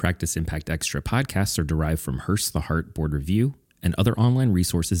Practice Impact Extra podcasts are derived from Hearst the Heart Board Review and other online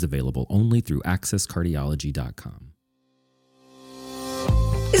resources available only through accesscardiology.com.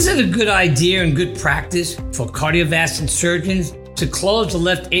 Is it a good idea and good practice for cardiovascular surgeons to close the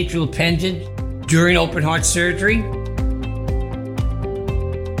left atrial appendage during open heart surgery?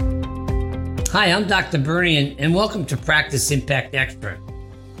 Hi, I'm Dr. Bernie, and welcome to Practice Impact Extra.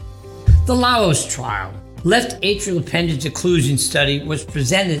 The LAOS trial, left atrial appendage occlusion study, was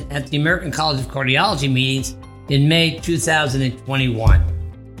presented at the American College of Cardiology meetings in May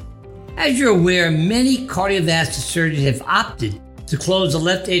 2021. As you're aware, many cardiovascular surgeons have opted to close the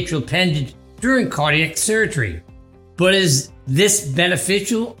left atrial appendage during cardiac surgery. But is this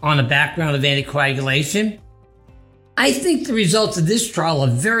beneficial on a background of anticoagulation? I think the results of this trial are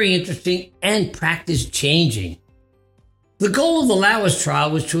very interesting and practice-changing. The goal of the LAOS trial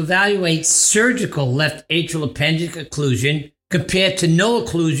was to evaluate surgical left atrial appendage occlusion compared to no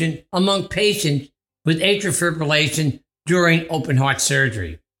occlusion among patients with atrial fibrillation during open heart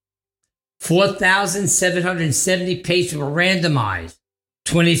surgery. 4,770 patients were randomized,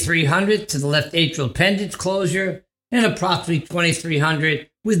 2,300 to the left atrial appendage closure and approximately 2,300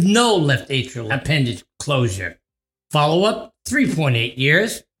 with no left atrial appendage closure. Follow-up, 3.8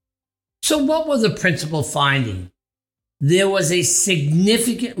 years. So what were the principal findings? There was a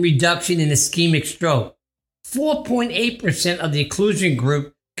significant reduction in ischemic stroke, 4.8% of the occlusion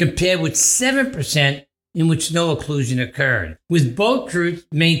group compared with 7% in which no occlusion occurred, with both groups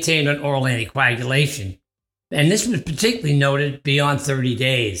maintained on oral anticoagulation. And this was particularly noted beyond 30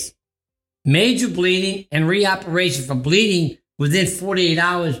 days. Major bleeding and reoperation for bleeding within 48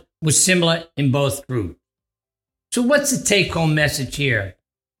 hours was similar in both groups. So what's the take-home message here?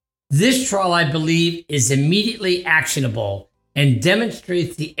 This trial, I believe, is immediately actionable and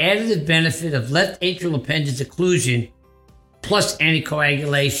demonstrates the additive benefit of left atrial appendage occlusion plus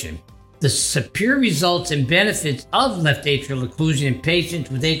anticoagulation. The superior results and benefits of left atrial occlusion in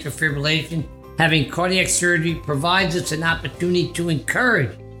patients with atrial fibrillation having cardiac surgery provides us an opportunity to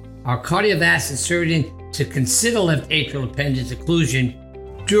encourage our cardiovascular surgeon to consider left atrial appendage occlusion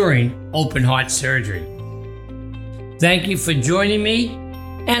during open heart surgery. Thank you for joining me,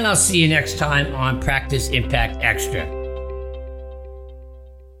 and I'll see you next time on Practice Impact Extra.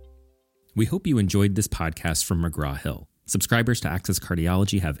 We hope you enjoyed this podcast from McGraw-Hill. Subscribers to Access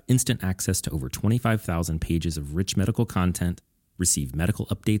Cardiology have instant access to over 25,000 pages of rich medical content, receive medical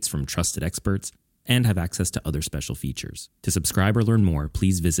updates from trusted experts, and have access to other special features. To subscribe or learn more,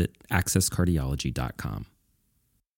 please visit accesscardiology.com.